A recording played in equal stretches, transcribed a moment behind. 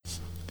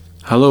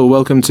Hello,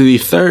 welcome to the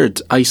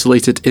third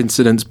Isolated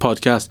Incidents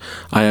podcast.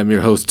 I am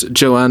your host,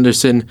 Joe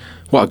Anderson.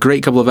 What a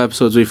great couple of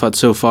episodes we've had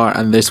so far,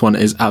 and this one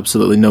is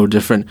absolutely no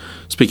different.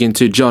 Speaking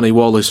to Johnny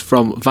Wallace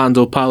from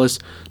Vandal Palace.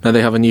 Now,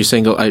 they have a new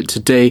single out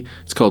today.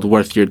 It's called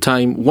Worth Your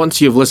Time.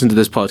 Once you've listened to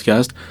this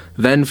podcast,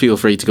 then feel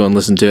free to go and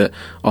listen to it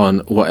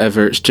on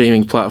whatever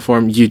streaming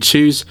platform you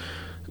choose.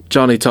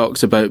 Johnny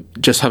talks about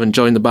just having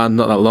joined the band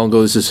not that long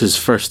ago. This is his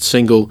first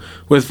single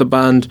with the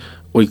band.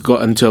 We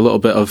got into a little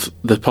bit of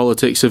the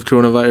politics of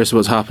coronavirus,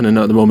 what's happening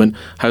at the moment,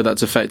 how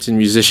that's affecting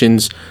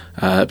musicians,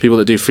 people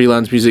that do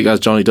freelance music, as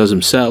Johnny does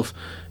himself.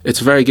 It's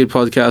a very good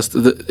podcast.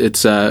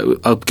 It's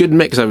a good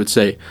mix, I would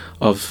say,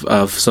 of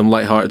some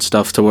lighthearted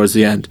stuff towards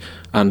the end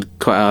and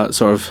quite a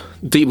sort of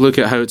deep look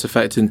at how it's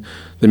affecting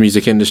the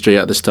music industry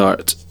at the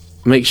start.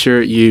 Make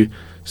sure you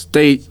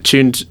stay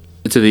tuned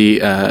to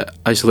the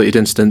Isolated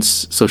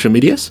Incidents social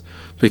medias,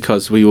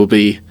 because we will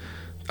be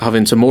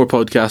having some more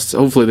podcasts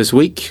hopefully this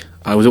week.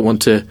 I don't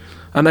want to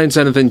announce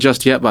anything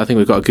just yet, but I think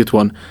we've got a good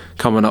one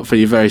coming up for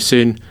you very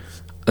soon.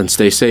 And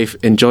stay safe.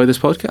 Enjoy this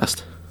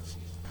podcast.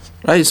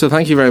 Right, so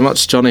thank you very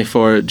much, Johnny,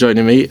 for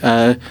joining me.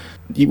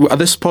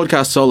 This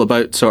podcast's all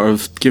about sort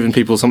of giving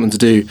people something to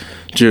do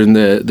during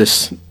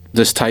this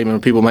time when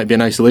people might be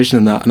in isolation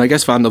and that. And I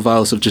guess Vandal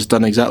Palace have just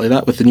done exactly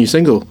that with the new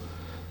single.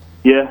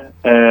 Yeah,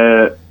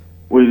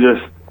 we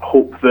just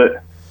hope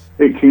that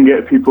it can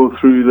get people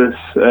through this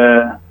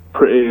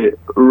pretty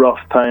rough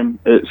time.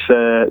 It's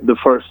the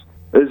first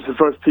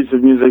piece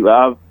of music that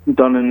I've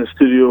done in the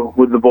studio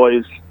with the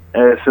boys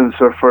since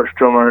our first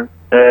drummer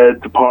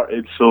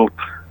departed, so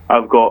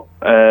I've got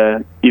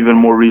even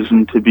more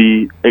reason to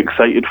be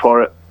excited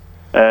for it.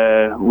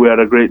 We had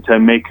a great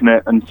time making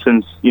it, and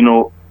since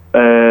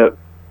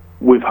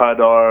we've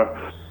had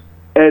our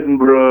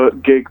Edinburgh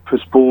gig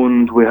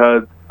postponed, we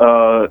had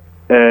I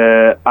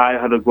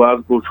had a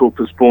Glasgow show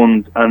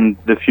postponed, and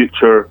the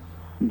future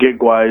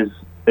gig-wise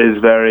is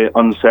very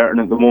uncertain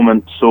at the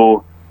moment,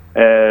 so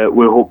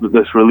we hope that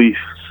this release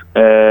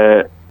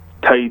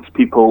tides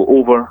people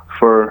over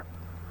for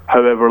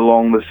however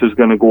long this is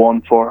going to go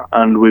on for,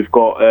 and we've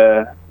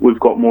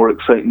got more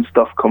exciting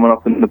stuff coming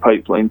up in the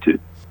pipeline too.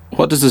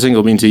 What does the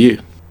single mean to you?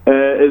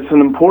 It's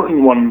an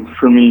important one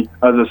for me.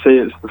 As I say,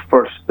 it's the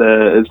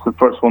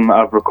first one that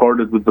I've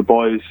recorded with the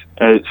boys.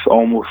 It's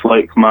almost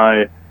like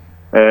my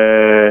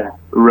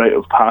rite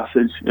of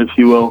passage, if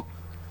you will.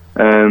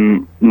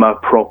 My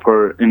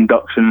proper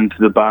induction into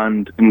the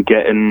band and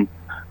getting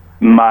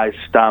my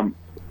stamp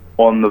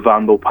on the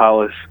Vandal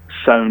Palace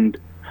sound,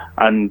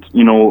 and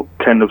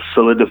kind of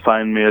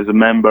solidifying me as a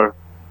member.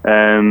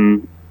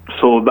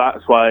 So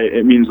that's why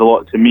it means a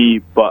lot to me.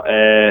 But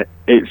the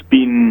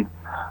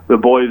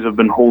boys have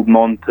been holding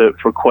on to it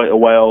for quite a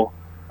while,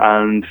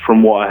 and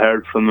from what I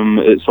heard from them,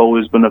 it's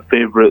always been a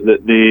favourite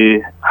that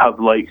they have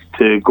liked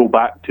to go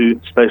back to,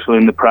 especially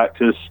in the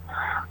practice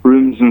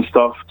rooms and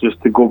stuff,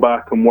 just to go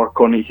back and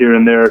work on it here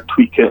and there,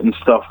 tweak it and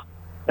stuff.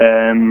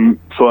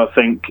 So I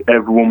think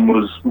everyone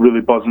was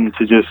really buzzing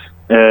to just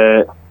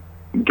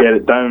get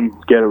it down,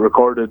 get it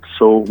recorded,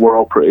 so we're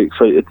all pretty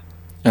excited.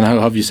 And how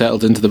have you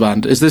settled into the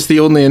band? Is this the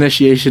only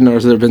initiation, or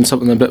has there been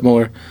something a bit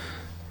more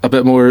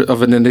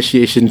of an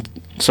initiation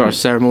sort of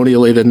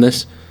ceremonially than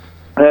this?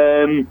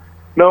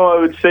 No, I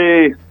would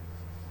say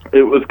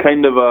it was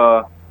kind of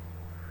a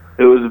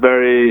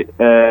very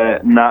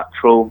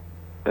natural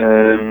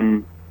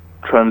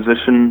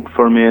transition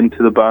for me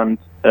into the band.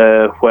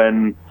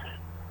 When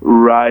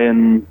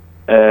Ryan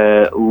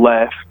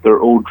left, their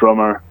old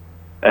drummer,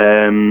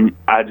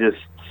 I just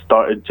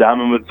started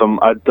jamming with them.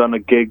 I'd done a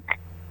gig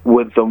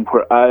with them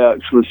where I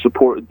actually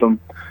supported them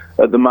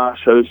at the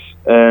Mash House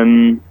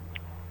a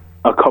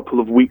couple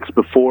of weeks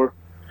before,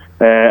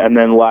 and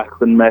then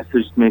Lachlan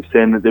messaged me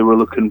saying that they were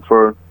looking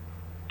for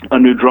a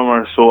new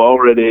drummer, so I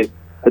already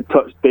had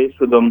touched base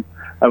with them,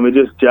 and we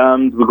just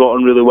jammed. We got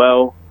on really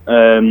well.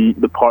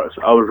 The parts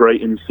I was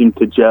writing seemed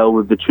to gel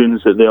with the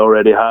tunes that they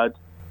already had,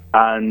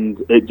 and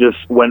it just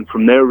went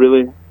from there,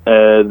 really.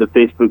 The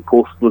Facebook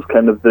post was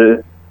kind of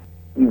the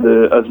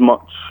as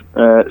much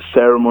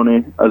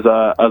ceremony as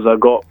I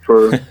got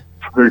for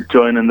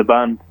joining the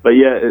band. But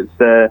yeah, it's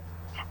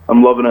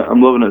I'm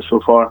loving it so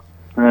far.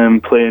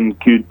 Playing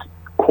good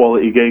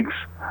quality gigs.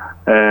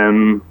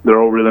 They're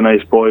all really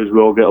nice boys. We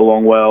all get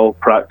along well,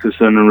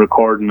 practicing and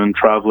recording and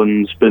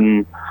travelling. It's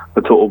been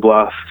a total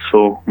blast,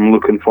 so I'm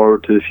looking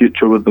forward to the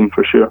future with them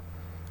for sure.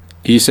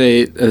 You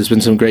say there's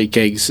been some great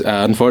gigs.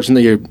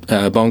 Unfortunately, your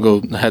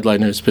Bongo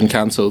headliner has been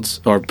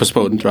cancelled, or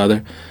postponed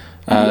rather.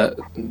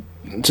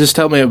 Just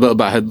tell me a bit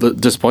about how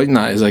disappointing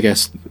that is, I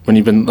guess,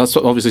 when that's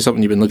obviously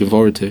something you've been looking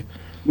forward to.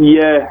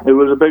 Yeah, it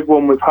was a big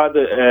one. We've had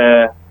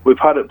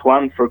it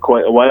planned for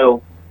quite a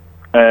while,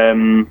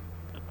 and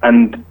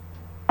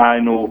I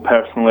know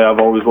personally I've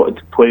always wanted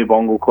to play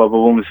Bongo Club. I've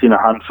only seen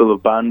a handful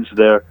of bands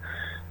there.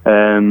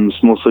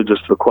 It's mostly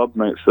just the club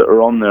nights that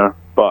are on there,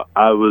 but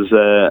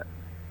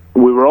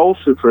we were all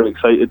super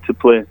excited to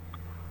play,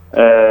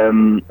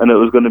 and it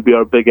was going to be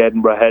our big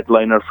Edinburgh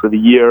headliner for the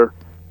year.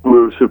 We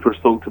were super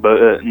stoked about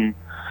it, and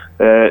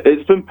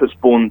it's been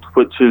postponed,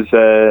 which is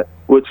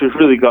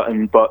really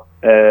gutting. But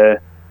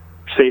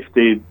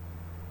safety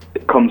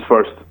comes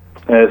first.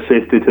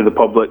 Safety to the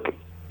public.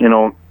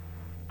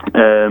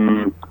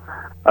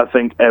 I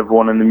think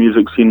everyone in the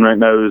music scene right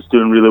now is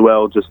doing really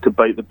well just to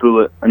bite the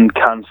bullet and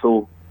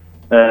cancel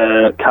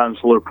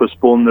or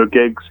postpone their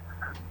gigs.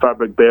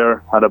 Fabric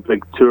Bear had a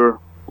big tour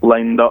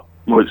lined up,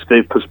 which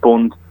they've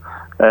postponed,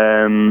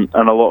 and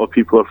a lot of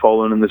people are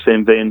following in the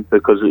same vein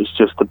because it's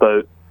just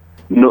about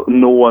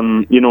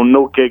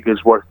no gig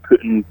is worth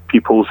putting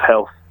people's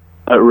health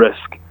at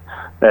risk.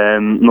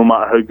 No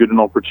matter how good an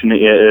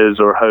opportunity it is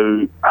or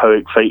how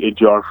excited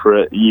you are for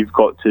it, you've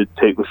got to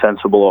take the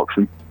sensible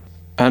option.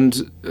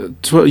 And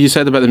to what you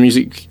said about the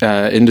music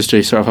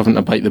industry sort of having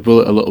to bite the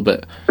bullet a little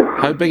bit,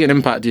 how big an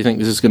impact do you think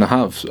this is going to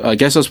have? I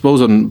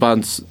suppose on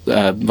bands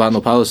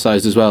Vandal Palace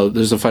size as well,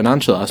 there's a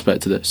financial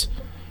aspect to this.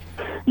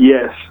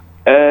 Yes.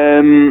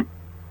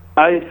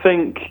 I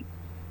think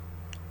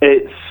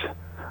it's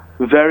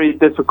very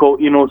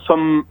difficult.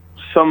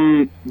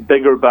 Some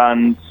bigger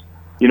bands,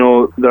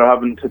 they're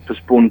having to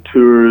postpone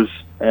tours,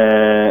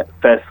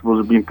 festivals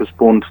are being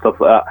postponed,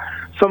 stuff like that.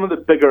 Some of the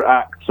bigger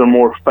acts are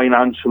more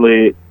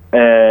financially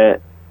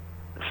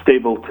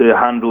stable to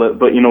handle it,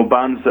 but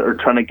bands that are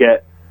trying to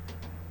get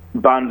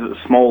bands at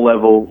a small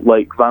level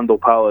like Vandal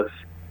Palace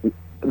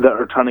that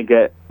are trying to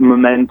get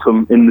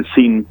momentum in the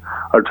scene,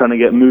 are trying to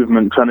get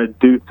movement, trying to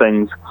do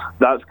things,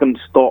 that's going to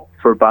stop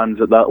for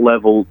bands at that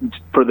level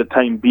for the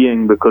time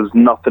being because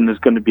nothing is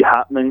going to be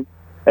happening.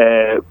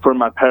 For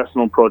my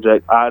personal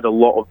project, I had a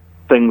lot of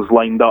things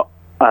lined up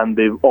and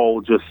they've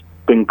all just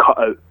been cut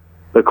out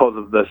because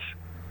of this.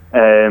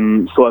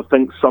 So I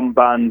think some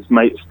bands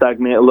might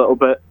stagnate a little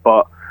bit,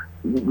 but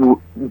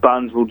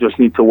bands will just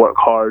need to work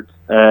hard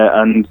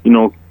and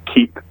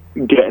keep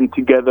getting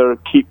together,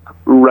 keep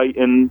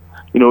writing,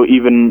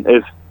 even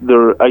if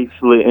they're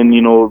isolating,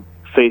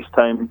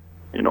 FaceTime,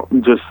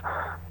 just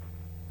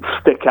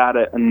stick at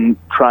it and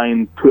try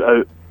and put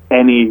out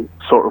any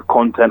sort of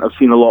content. I've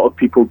seen a lot of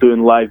people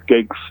doing live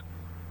gigs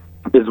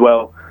as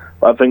well.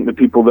 I think the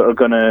people that are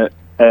going to,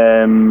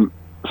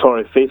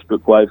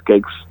 Facebook live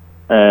gigs,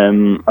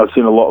 I've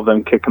seen a lot of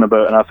them kicking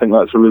about, and I think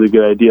that's a really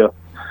good idea.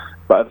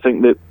 But I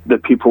think that the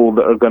people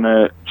that are going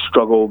to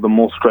struggle the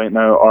most right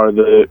now are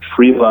the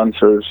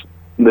freelancers,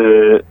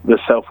 the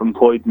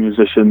self-employed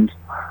musicians.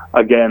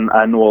 Again,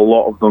 I know a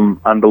lot of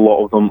them, and a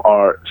lot of them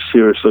are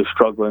seriously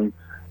struggling.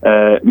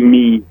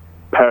 Me,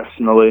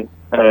 personally,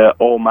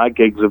 all my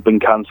gigs have been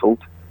cancelled,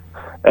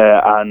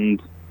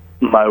 and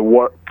my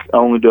work, I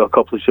only do a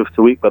couple of shifts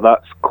a week, but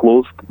that's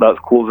closed. That's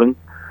closing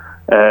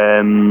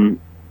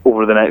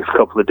over the next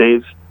couple of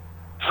days.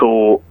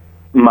 So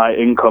my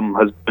income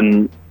has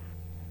been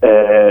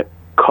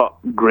cut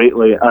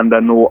greatly, and I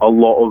know a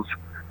lot of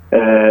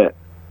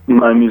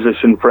my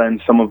musician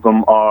friends, some of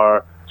them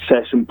are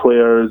session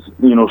players,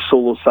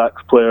 solo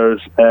sax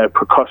players,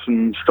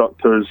 percussion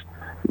instructors.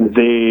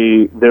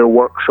 Their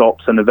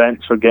workshops and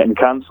events are getting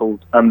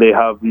cancelled, and they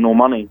have no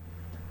money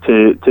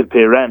to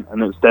pay rent,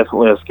 and it's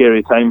definitely a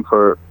scary time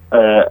for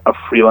a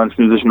freelance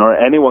musician or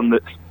anyone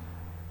that's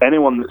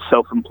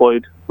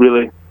self-employed,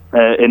 really,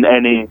 in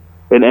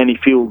any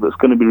field. That's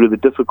going to be really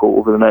difficult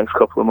over the next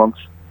couple of months.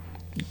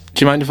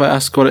 Do you mind if I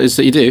ask what it is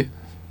that you do?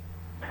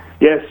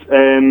 Yes,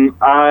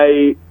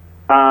 I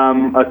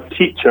am a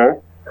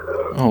teacher.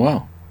 Oh,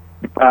 wow.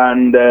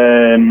 And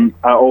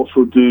I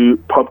also do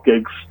pub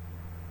gigs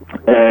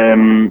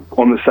on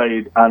the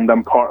side, and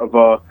I'm part of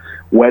a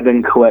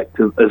wedding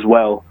collective as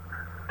well.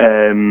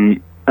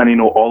 And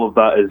all of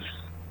that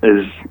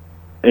is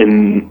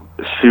in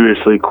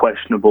seriously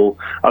questionable.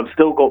 I've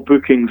still got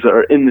bookings that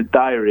are in the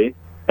diary,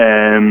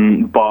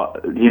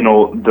 but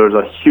there's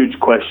a huge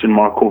question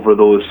mark over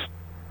those,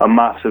 a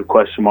massive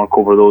question mark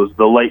over those.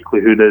 The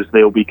likelihood is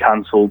they'll be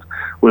cancelled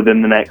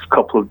within the next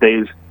couple of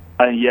days.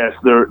 And yes,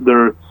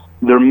 they're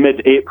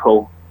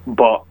mid-April,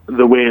 but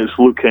the way it's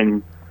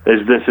looking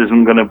is this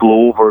isn't going to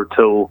blow over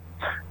till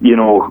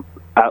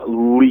at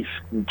least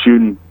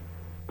June.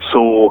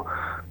 So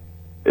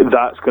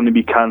that's going to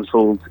be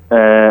cancelled,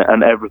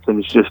 and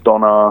everything's just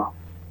on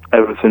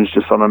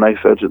a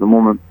knife edge at the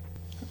moment.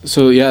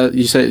 So yeah,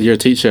 you said you're a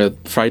teacher.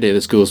 Friday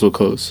the schools will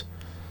close.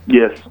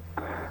 Yes,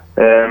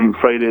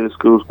 Friday the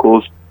schools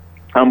close.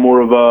 I'm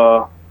more of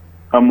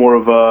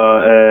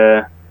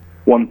a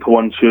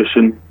one-to-one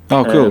tuition.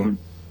 Oh, cool.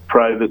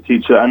 Private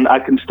teacher, and I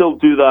can still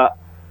do that.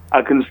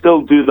 I can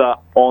still do that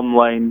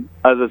online.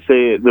 As I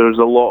say, there's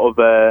a lot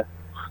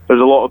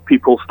of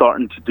people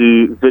starting to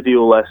do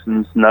video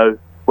lessons now,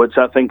 which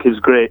I think is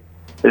great.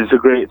 It's a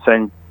great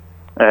thing.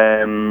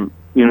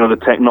 The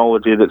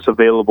technology that's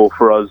available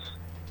for us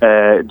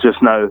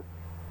just now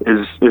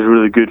is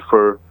really good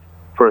for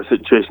a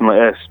situation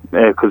like this,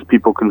 because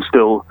people can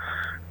still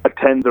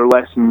attend their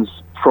lessons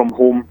from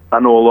home. I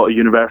know a lot of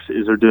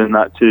universities are doing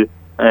that too,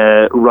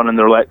 running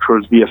their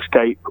lectures via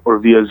Skype or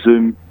via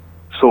Zoom.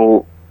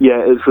 So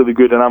yeah, it's really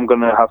good, and I'm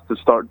going to have to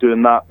start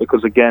doing that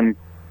because, again,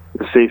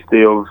 the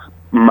safety of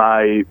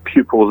my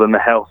pupils and the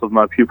health of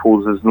my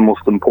pupils is the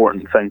most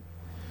important thing.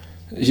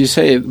 You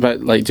say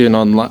about like doing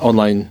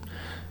online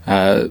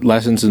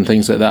lessons and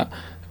things like that.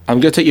 I'm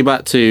going to take you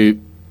back to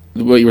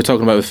what you were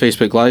talking about with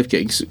Facebook Live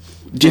gigs.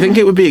 Do you think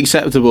it would be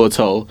acceptable at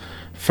all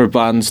for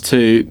bands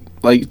to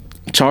like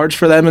charge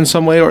for them in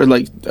some way, or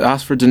like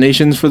ask for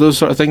donations for those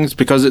sort of things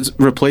because it's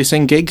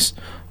replacing gigs,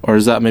 or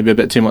is that maybe a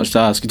bit too much to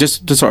ask,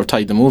 just to sort of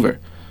tide them over?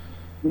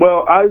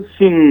 Well, I've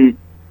seen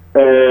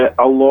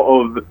a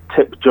lot of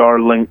tip jar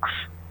links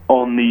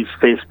on these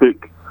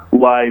Facebook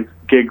Live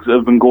gigs that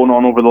have been going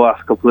on over the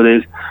last couple of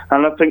days,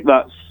 and I think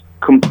that's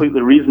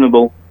completely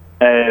reasonable.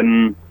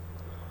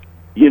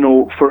 You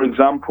know, for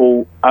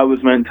example, I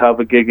was meant to have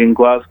a gig in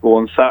Glasgow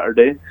on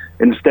Saturday.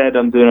 Instead,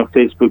 I'm doing a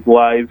Facebook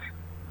Live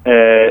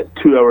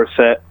 2-hour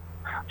set.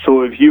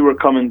 So if you were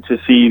coming to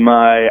see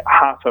my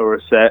half-hour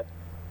set,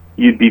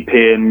 you'd be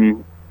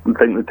paying, I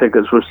think the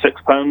tickets were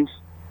 £6,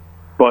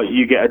 but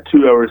you get a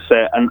 2-hour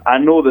set. And I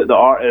know that the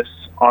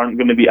artists aren't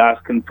going to be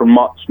asking for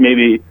much,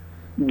 maybe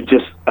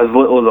just as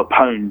little as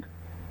 £1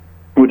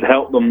 would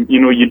help them. You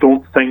know, you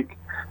don't think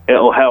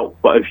it'll help,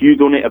 but if you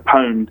donate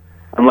 £1,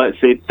 and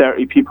let's say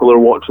 30 people are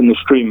watching the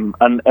stream,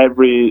 and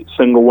every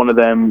single one of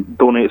them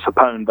donates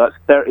 £1, that's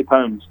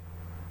 £30.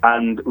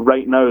 And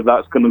right now,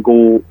 that's going to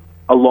go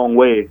a long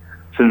way,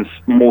 since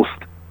most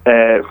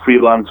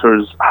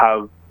freelancers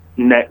have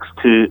next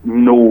to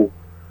no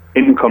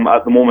income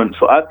at the moment.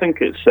 So I think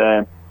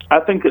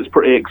it's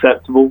pretty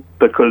acceptable,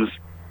 because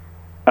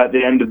at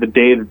the end of the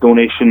day, the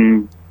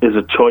donation is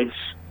a choice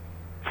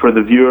for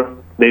the viewer.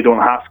 They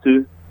don't have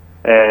to.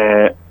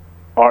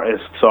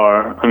 Artists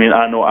are. I mean,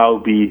 I know I'll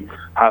be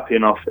happy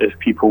enough if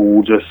people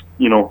will just,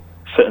 you know,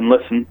 sit and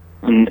listen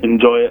and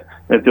enjoy it.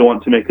 If they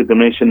want to make a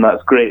donation,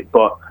 that's great,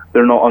 but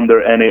they're not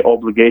under any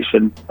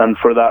obligation, and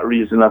for that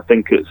reason I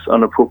think it's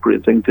an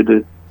appropriate thing to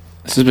do.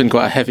 This has been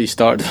quite a heavy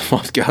start to the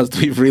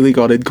podcast. We've really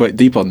got in quite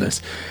deep on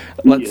this.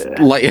 Let's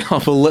light it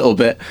up a little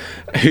bit.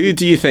 Who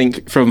do you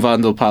think from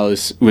Vandal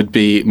Palace would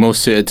be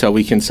most suited to a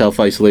week in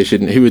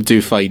self-isolation? Who would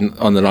do fine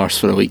on their arse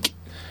for a week?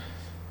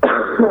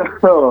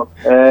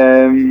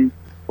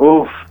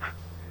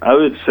 I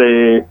would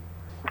say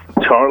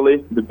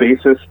Charlie, the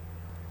bassist.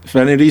 For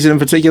any reason in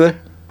particular?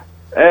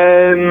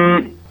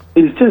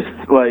 He's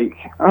just like,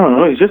 I don't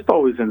know, he's just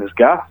always in his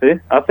gaff, eh?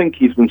 I think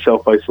he's been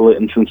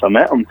self-isolating since I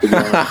met him, to be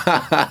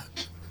honest.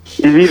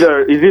 He's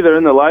either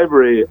in the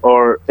library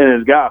or in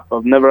his gaff.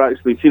 I've never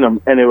actually seen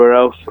him anywhere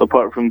else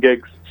apart from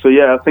gigs. So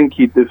yeah, I think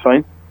he'd do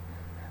fine.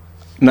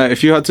 Now,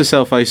 if you had to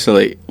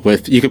self-isolate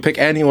with, you could pick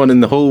anyone in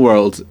the whole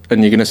world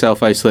and you're going to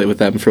self-isolate with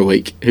them for a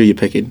week, who are you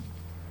picking?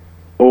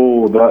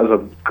 Oh, that is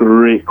a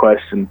great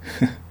question.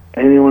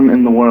 Anyone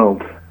in the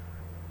world?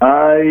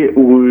 I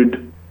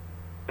would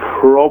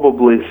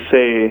probably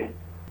say,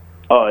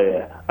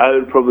 I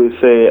would probably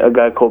say a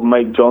guy called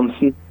Mike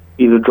Johnson.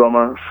 He's a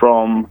drummer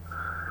from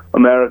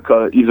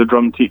America. He's a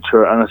drum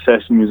teacher and a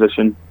session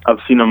musician. I've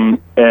seen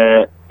him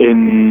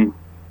in,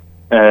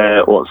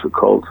 what's it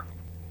called?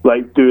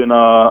 Like doing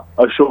a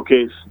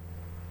showcase,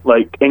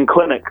 like in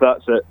Clinic,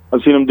 that's it.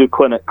 I've seen him do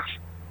clinics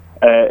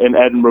in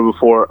Edinburgh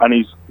before, and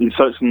he's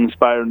such an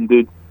inspiring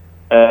dude.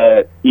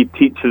 He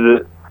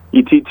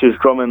teaches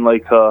drumming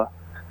like a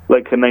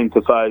 9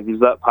 to 5. He's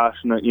that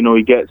passionate. You know,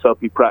 he gets up,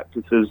 he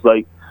practices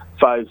like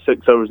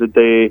 5-6 hours a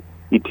day.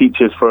 He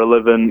teaches for a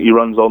living. He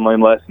runs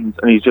online lessons,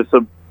 and he's just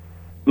a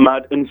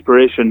mad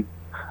inspiration.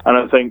 And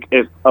I think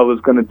if I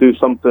was going to do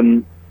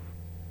something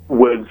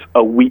with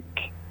a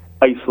week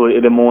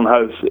isolated in my own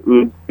house, it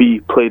would be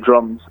play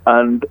drums,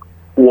 and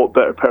what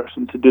better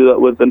person to do that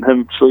with than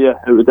him? So yeah,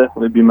 it would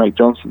definitely be Mike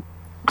Johnson.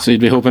 So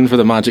you'd be hoping for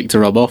the magic to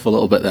rub off a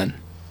little bit then?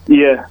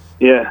 Yeah.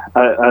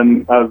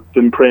 I've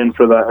been praying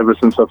for that ever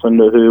since I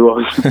found out who he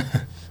was.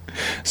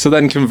 So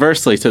then,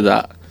 conversely to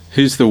that,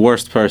 who's the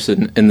worst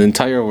person in the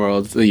entire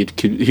world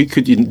that who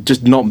could you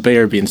just not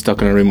bear being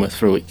stuck in a room with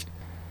for a week?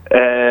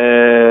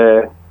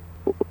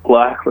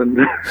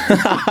 Lachlan.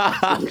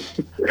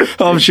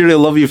 I'm sure he'll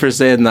love you for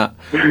saying that.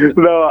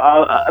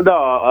 I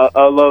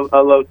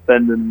love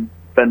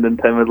spending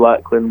time with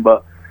Lachlan,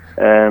 but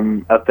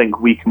I think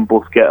we can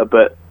both get a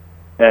bit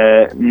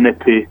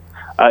nippy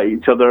at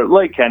each other,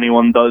 like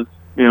anyone does.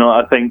 You know,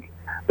 I think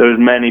there's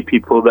many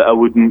people that I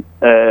wouldn't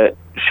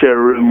share a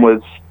room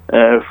with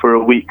for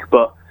a week,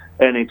 but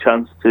any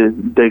chance to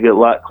dig at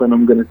Lachlan,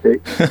 I'm going to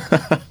take.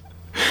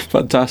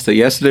 Fantastic.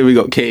 Yesterday we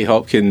got Katie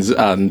Hopkins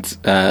and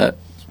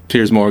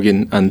Piers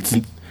Morgan,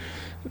 and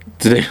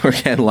today we're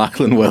getting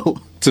Lachlan Will.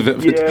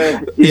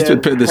 He's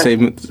been put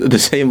the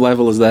same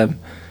level as them.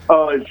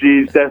 Oh,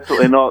 geez,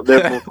 definitely not.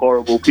 They're both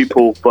horrible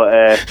people, but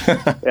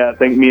I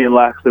think me and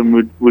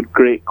Lachlan would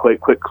grate quite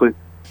quickly.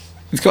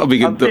 It's got to be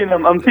good.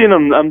 I'm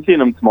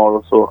seeing him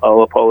tomorrow, so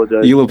I'll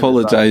apologise. You'll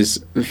apologise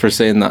for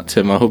saying that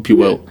to him. I hope you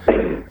will.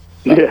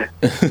 Yeah.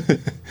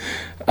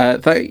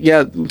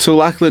 So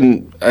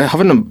Lachlan,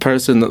 having a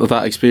person with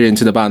that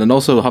experience in a band, and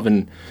also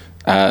having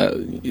a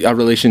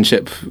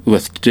relationship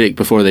with Jake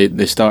before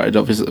they started,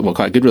 obviously, well,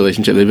 quite a good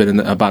relationship. They've been in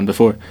a band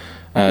before,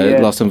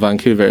 Lost in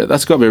Vancouver.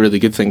 That's got to be a really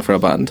good thing for a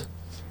band.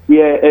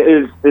 Yeah, it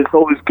is. It's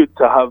always good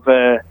to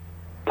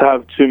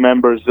have two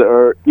members that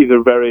are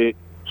either very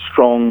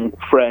strong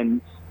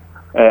friends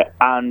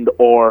and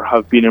or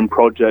have been in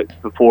projects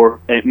before,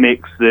 it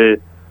makes the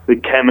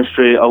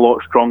chemistry a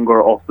lot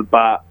stronger off the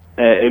bat.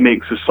 It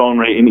makes the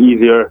songwriting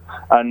easier,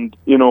 and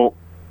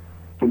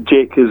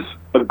Jake is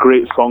a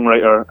great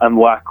songwriter, and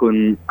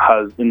Lachlan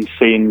has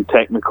insane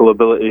technical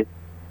ability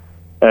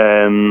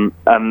and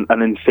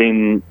an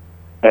insane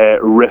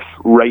riff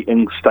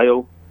writing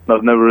style.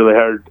 I've never really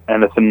heard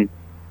anything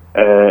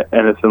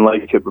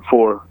like it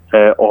before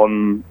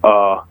on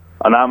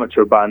an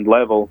amateur band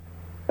level,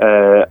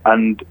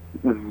 and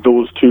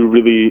those two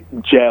really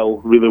gel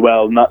really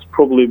well, and that's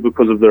probably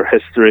because of their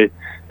history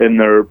in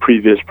their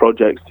previous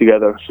projects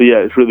together. So yeah,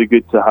 it's really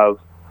good to have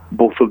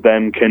both of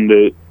them kind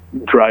of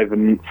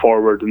driving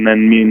forward, and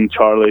then me and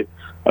Charlie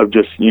have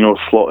just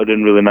slotted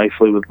in really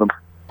nicely with them.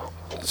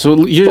 So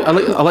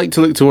I like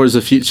to look towards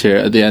the future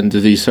at the end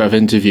of these sort of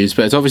interviews,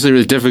 but it's obviously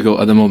really difficult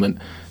at the moment.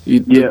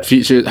 The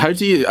future. How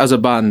do you, as a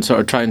band,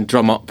 sort of try and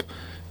drum up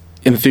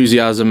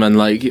enthusiasm and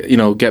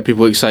get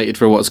people excited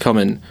for what's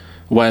coming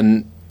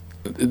when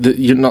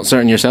you're not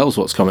certain yourselves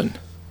what's coming?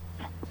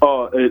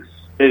 Oh,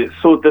 it's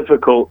so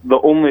difficult. The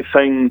only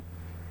thing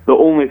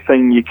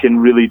you can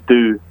really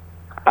do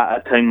at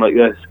a time like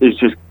this is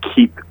just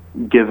keep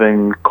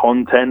giving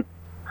content.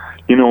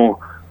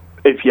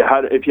 If you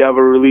have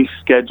a release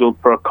scheduled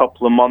for a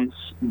couple of months,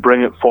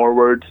 bring it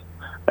forward.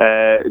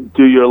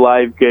 Do your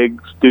live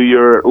gigs, do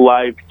your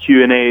live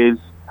Q&As.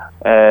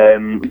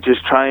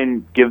 Just try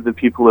and give the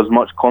people as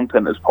much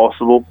content as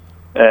possible.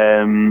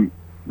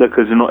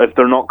 Because if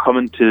they're not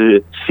coming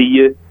to see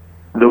you,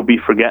 they'll be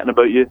forgetting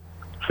about you.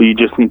 So you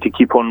just need to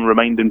keep on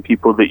reminding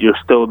people that you're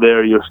still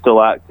there, you're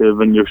still active,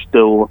 and you've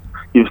still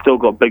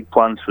got big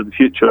plans for the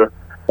future.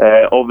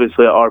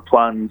 Obviously, our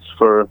plans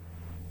for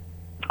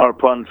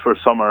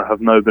summer have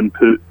now been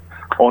put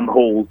on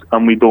hold,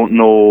 and we don't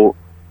know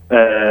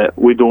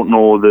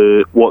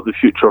what the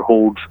future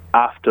holds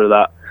after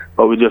that.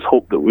 But we just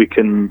hope that we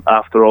can,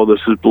 after all this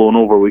is blown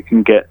over, we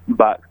can get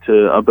back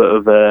to a bit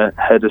of a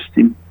head of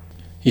steam.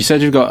 You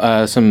said you've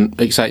got some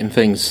exciting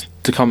things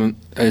to come.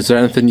 Is there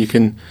anything you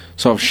can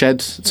sort of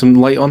shed some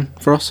light on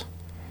for us?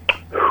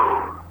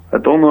 I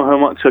don't know how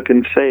much I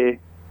can say,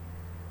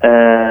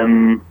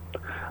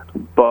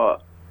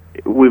 but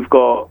we've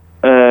got.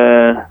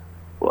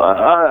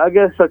 I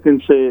guess I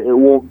can say it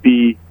won't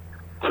be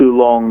too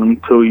long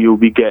until you'll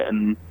be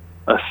getting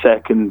a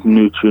second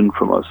new tune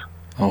from us.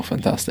 Oh,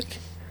 fantastic!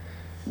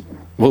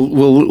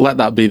 We'll let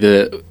that be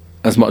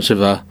as much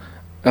of a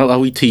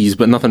wee tease,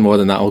 but nothing more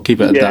than that. I'll keep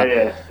it at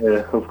that.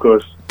 Yeah, of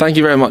course. Thank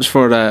you very much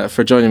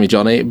for joining me,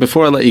 Johnny.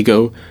 Before I let you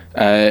go,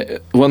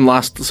 one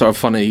last sort of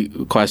funny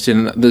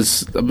question.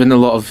 There's been a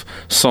lot of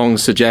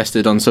songs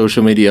suggested on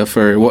social media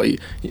for what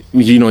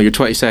your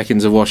 20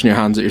 seconds of washing your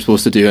hands that you're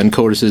supposed to do, and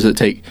choruses that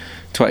take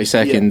 20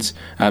 seconds.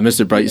 Yeah.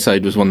 Mr.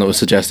 Brightside was one that was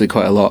suggested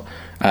quite a lot.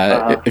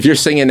 If you're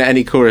singing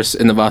any chorus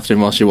in the bathroom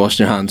whilst you're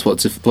washing your hands,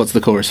 what's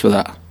the chorus for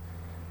that?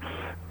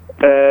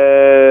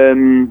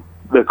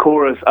 The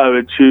chorus I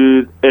would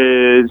choose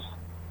is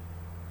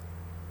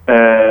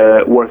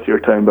 "Worth Your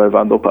Time" by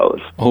Vandal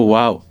Palace. Oh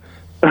wow,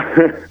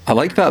 I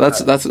like that.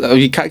 That's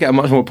you can't get a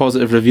much more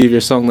positive review of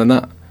your song than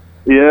that.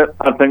 Yeah,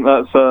 I think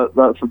that's a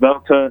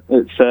belter.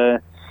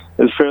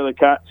 It's fairly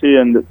catchy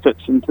and it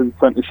fits into the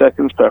 20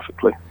 seconds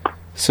perfectly.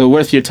 So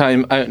 "Worth Your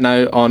Time" out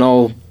now on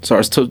all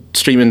sorts of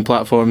streaming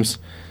platforms.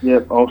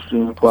 Yep, all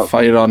streaming platforms.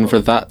 Fire on for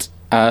that.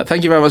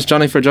 Thank you very much,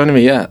 Johnny, for joining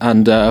me. Yeah,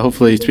 and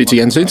hopefully speak to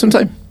you again soon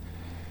sometime.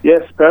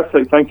 Yes,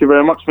 perfect. Thank you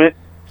very much, mate.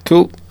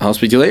 Cool. I'll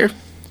speak to you later.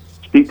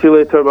 Speak to you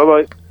later.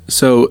 Bye-bye.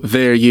 So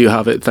there you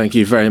have it. Thank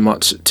you very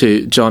much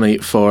to Johnny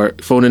for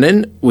phoning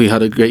in. We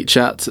had a great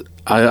chat.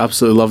 I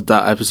absolutely loved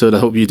that episode. I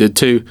hope you did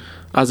too.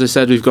 As I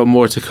said, we've got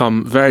more to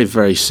come very,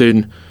 very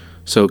soon.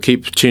 So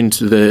keep tuned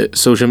to the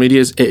social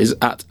medias. It is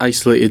at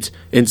Isolated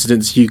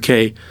Incidents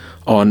UK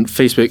on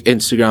Facebook,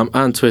 Instagram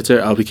and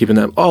Twitter. I'll be keeping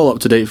them all up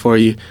to date for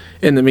you.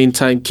 In the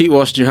meantime, keep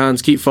washing your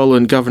hands, keep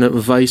following Government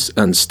advice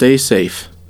and stay safe.